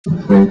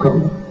The same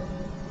color.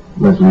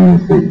 Let's read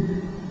and see.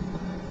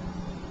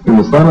 When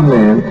the Son of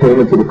Man came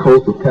into the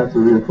coast of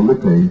Caesarea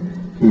Philippi,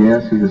 he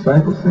asked his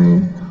disciples,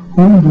 saying,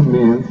 Whom do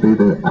men say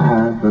that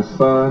I, the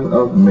Son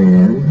of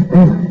Man,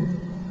 am?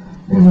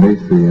 And they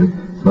said,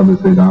 Some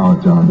say thou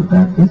art John the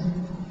Baptist,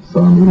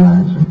 some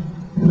Elijah,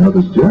 and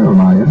others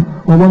Jeremiah,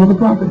 or one of the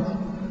prophets.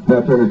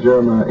 Now turn to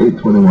Jeremiah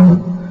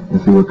 8:21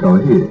 and see what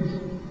color he is.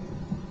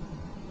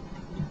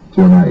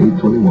 Jeremiah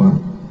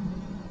 8:21.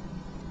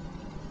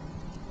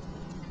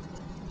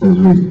 Let's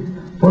read.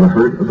 For the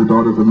hurt of the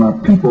daughters of my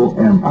people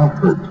am I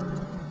hurt.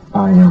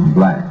 I am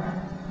black.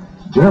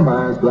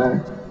 Jeremiah is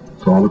black.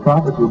 So all the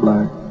prophets were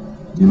black.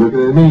 You're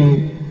looking at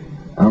me.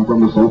 I'm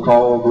from the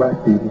so-called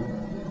black people.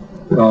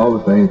 They're all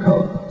the same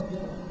color.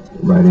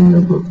 Right in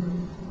your book.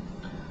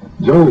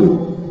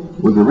 Job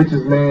was the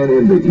richest man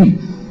in the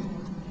east.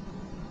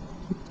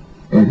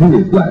 And he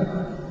is black.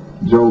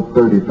 Job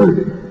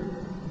 30:30.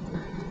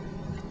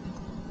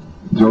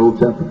 Job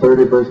chapter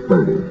 30, verse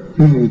 30.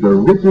 He's the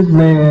richest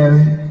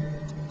man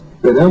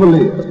that ever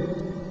lived.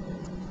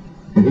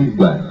 And he's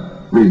black.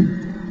 Read.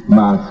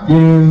 My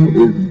skin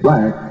is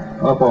black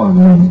upon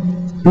me.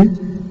 See?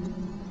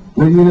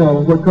 Now you know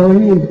what color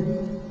he is.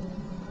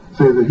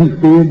 Says that he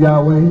feared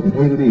Yahweh and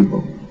hated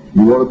evil.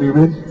 You want to be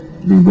rich?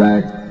 Be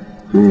black,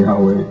 fear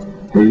Yahweh,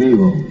 hate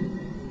evil.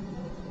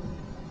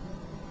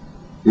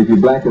 If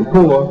you're black and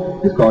poor,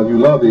 it's because you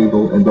love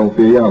evil and don't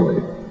fear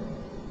Yahweh.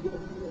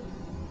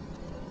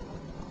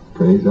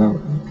 Praise Yahweh.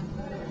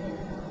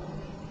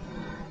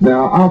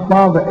 Now, our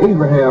father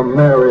Abraham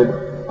married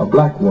a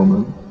black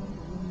woman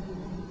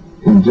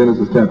in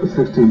Genesis chapter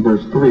 16,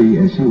 verse 3,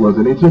 and she was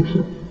an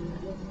Egyptian.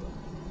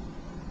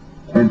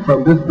 And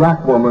from this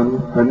black woman,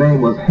 her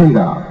name was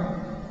Hagar,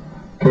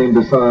 came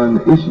the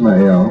son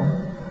Ishmael,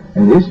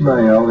 and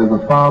Ishmael is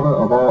the father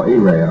of all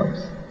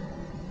Arabs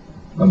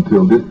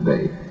until this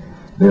day.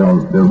 Their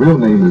real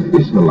name is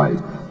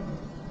Ishmaelites.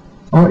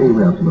 All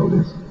Arabs know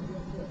this.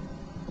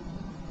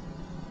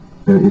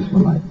 They're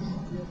Ishmaelites.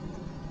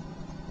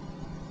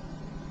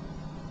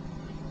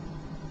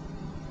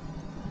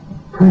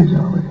 Praise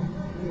Yahweh.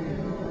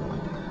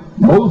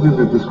 Moses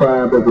is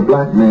described as a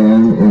black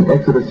man in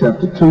Exodus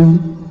chapter 2,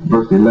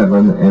 verse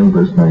 11 and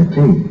verse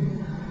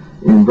 19.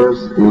 In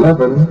verse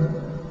 11,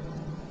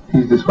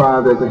 he's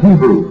described as a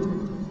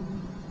Hebrew.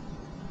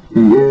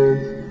 He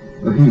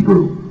is a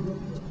Hebrew.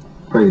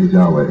 Praise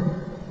Yahweh.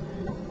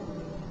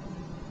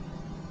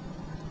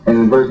 And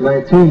in verse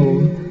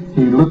 19,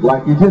 he looked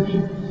like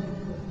Egyptians.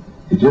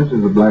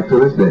 Egyptians are black to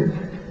this day.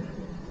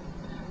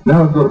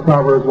 Now let's go to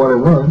Proverbs 1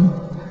 and 1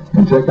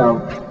 and check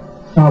out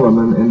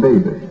Solomon and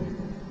David.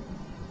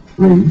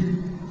 Read.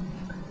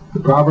 The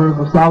Proverbs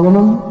of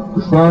Solomon,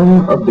 the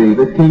son of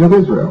David, king of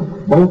Israel.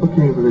 Both are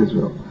kings of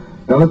Israel.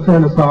 Now let's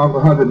turn to Psalms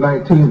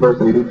 119,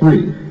 verse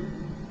 83.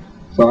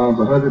 Psalms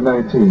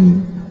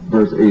 119,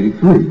 verse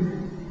 83.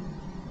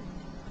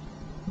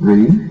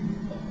 Read.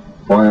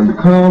 For I am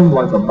become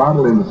like a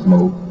bottle in the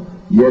smoke,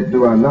 yet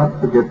do I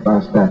not forget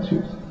thy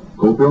statutes.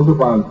 Go build a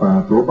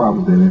bonfire, throw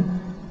bottles in it.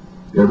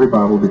 Every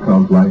bottle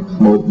becomes like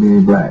smoke,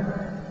 meaning black.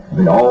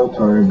 They all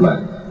turn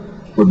black.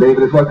 So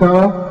David is what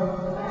color?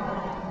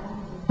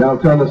 Now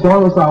turn to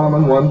Song of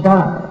Solomon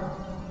 1:5.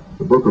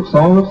 The book of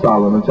Song of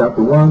Solomon,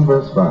 chapter 1,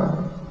 verse 5.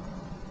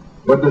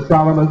 What does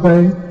Solomon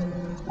say?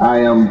 I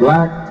am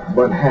black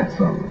but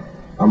handsome.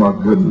 I'm a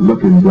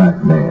good-looking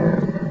black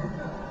man.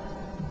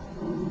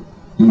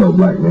 You know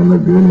black men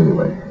look good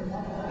anyway.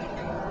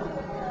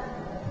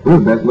 We're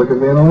the best-looking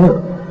men on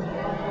earth.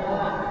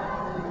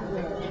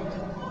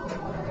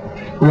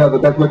 We have the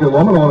best-looking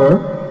woman on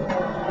earth.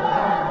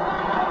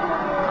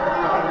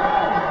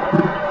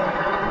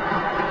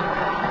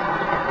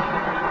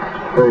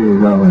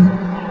 Praise Yahweh.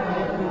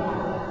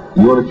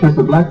 You want to kiss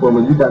a black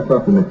woman, you got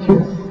something to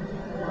kiss.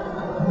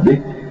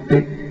 Big,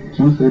 thick,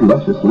 juicy,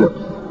 luscious lips.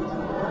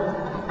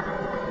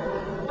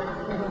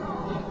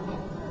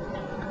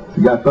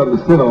 You got something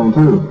to sit on,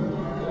 too.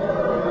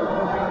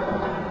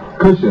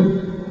 Cushion.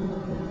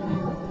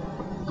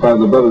 As far as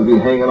the brothers be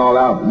hanging all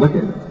out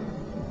looking.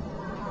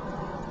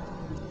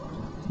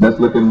 Best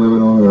looking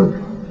women on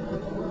earth.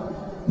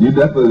 You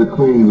definitely the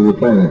queens of the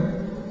planet.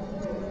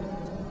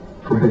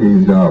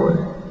 Praise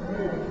Yahweh.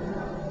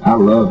 I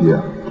love you.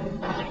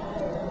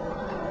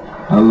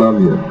 I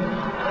love you.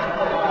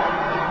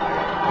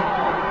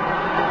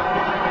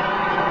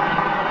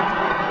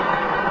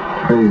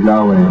 Praise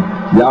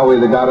Yahweh. Yahweh,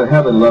 the God of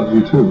heaven, loves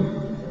you too.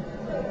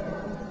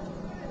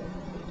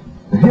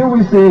 And here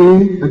we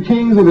see the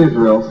kings of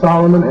Israel,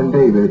 Solomon and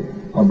David,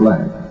 are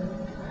black.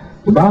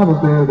 The Bible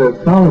says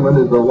that Solomon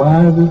is the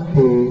wisest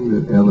king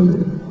that ever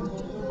lived.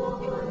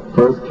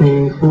 1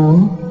 Kings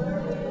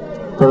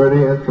 4,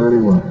 30 and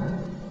 31.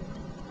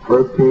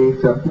 1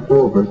 Kings chapter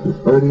 4, verses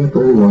 30 and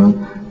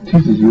 31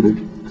 teaches you that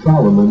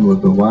Solomon was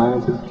the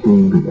wisest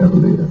king that ever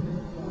lived.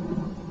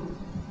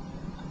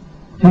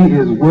 He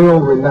is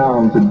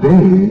world-renowned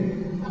today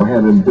for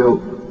having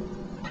built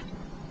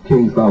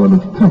King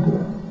Solomon's temple.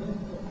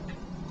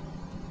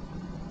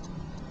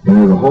 And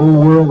there's a whole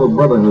world of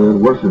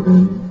brotherhood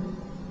worshiping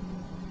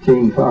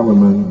King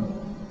Solomon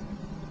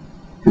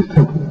his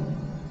temple,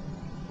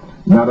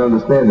 not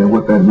understanding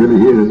what that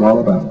really is all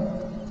about,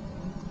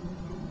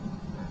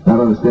 not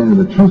understanding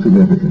the true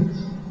significance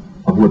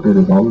of what that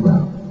is all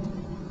about.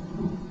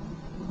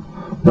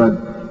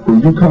 But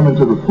when you come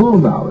into the full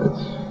knowledge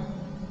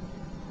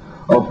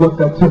of what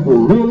that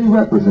temple really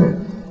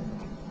represents,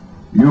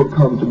 you'll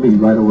come to me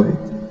right away.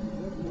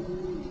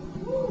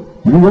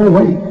 You won't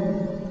wait.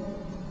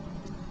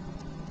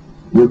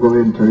 You'll go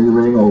ahead and turn your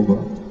ring over,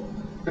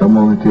 come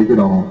on and take it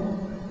off,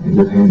 and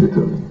just hand it to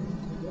me.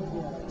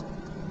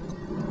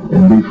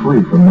 And be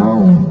free from now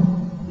on.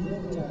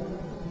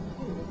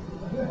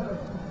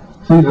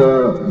 See,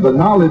 the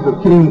knowledge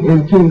of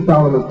King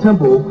Solomon's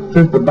temple,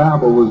 since the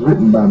Bible was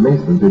written by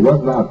Masons, it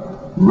was not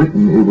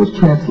written, it was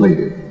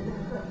translated.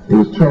 It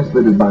was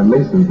translated by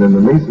Masons, and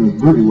the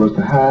Masons' duty was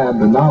to hide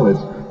the knowledge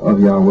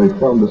of Yahweh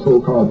from the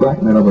so-called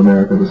black man of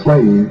America, the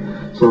slave,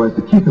 so as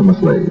to keep him a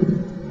slave.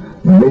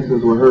 The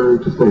Masons were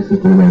heard to say,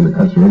 since they ran the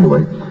country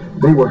anyway,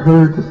 they were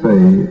heard to say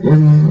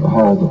in the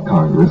halls of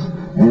Congress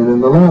and in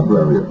the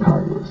Library of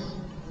Congress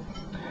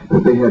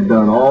that they had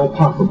done all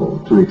possible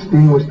to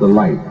extinguish the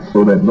light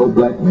so that no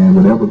black man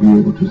would ever be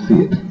able to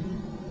see it.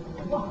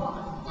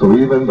 So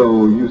even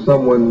though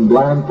someone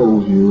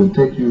blindfolds you and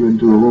take you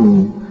into a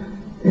room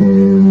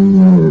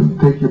and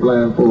take your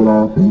blindfold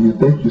off and you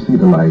think you see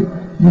the light,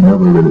 you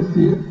never really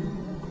see it.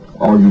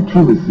 All you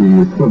truly see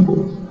is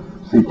symbols.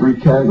 See 3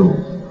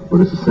 candles,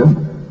 but it's a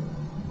symbol.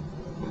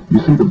 You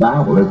see the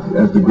Bible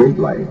as the great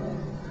light,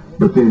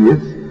 but then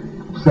it's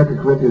 2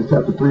 Corinthians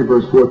chapter 3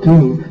 verse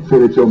 14 say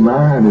that your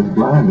mind is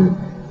blinded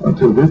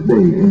until this day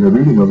in the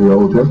reading of the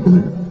Old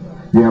Testament.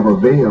 You have a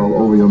veil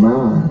over your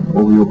mind,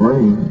 over your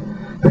brain,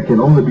 that can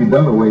only be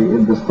done away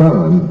in the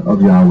Son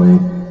of Yahweh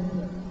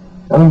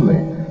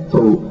only.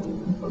 So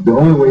the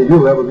only way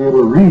you'll ever be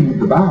able to read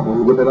the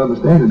Bible with that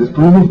understanding is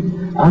through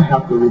me. I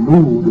have to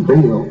remove the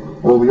veil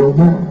over your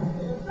mind.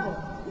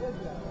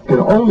 Can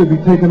only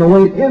be taken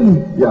away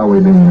in Yahweh,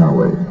 then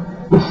Yahweh,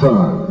 the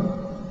Son,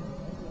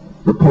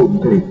 the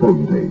potentate.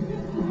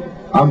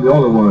 I'm the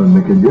only one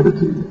that can give it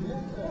to you.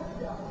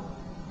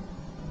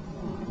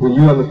 When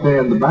you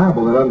understand the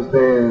Bible and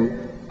understand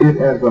it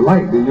as the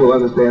light, then you'll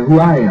understand who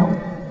I am.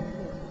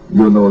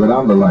 You'll know that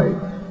I'm the light.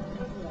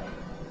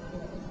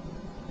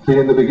 See,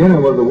 in the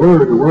beginning was the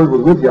Word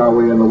was with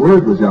Yahweh, and the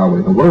Word was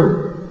Yahweh, the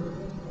Word.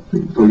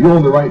 See, so you're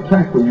on the right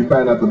track when you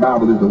find out the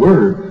Bible is the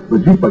Word,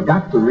 but you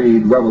forgot to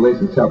read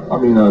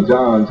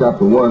John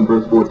chapter 1,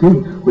 verse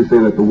 14, which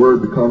says that the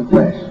Word becomes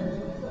flesh.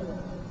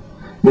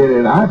 Then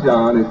in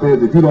John, it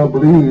says if you don't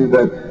believe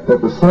that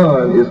the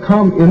Son is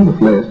come in the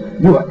flesh,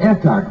 you are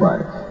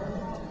Antichrist.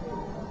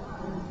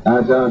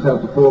 John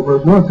chapter 4,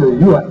 verse 1 says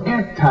you are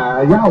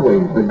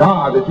anti-Yahweh, the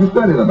God that you're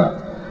studying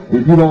about.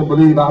 If you don't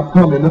believe I've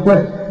come in the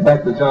flesh.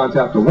 Back to John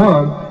chapter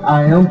 1,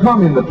 I am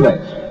come in the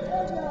flesh.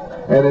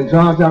 And in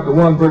John chapter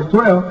 1, verse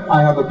 12,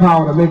 I have the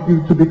power to make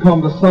you to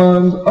become the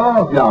sons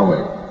of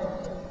Yahweh.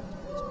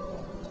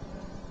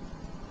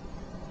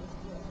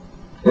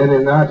 And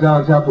in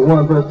John chapter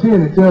 1, verse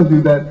 10, it tells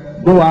you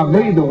that though I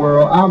made the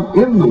world, I'm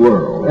in the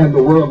world, and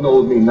the world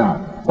knows me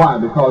not. Why?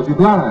 Because you're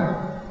blind.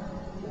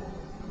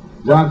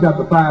 John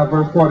chapter 5,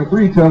 verse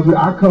 43 tells you,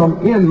 I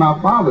come in my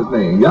Father's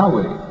name,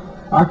 Yahweh.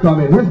 I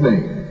come in his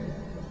name.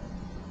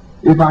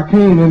 If I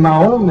came in my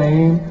own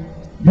name,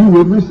 you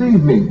would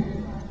receive me.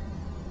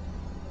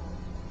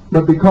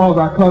 But because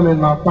I come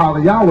in my Father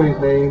Yahweh's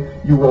name,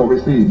 you won't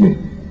receive me.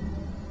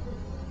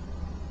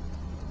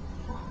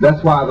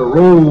 That's why the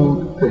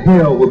road to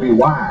hell will be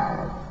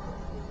wide,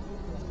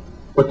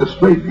 but the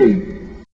straight gate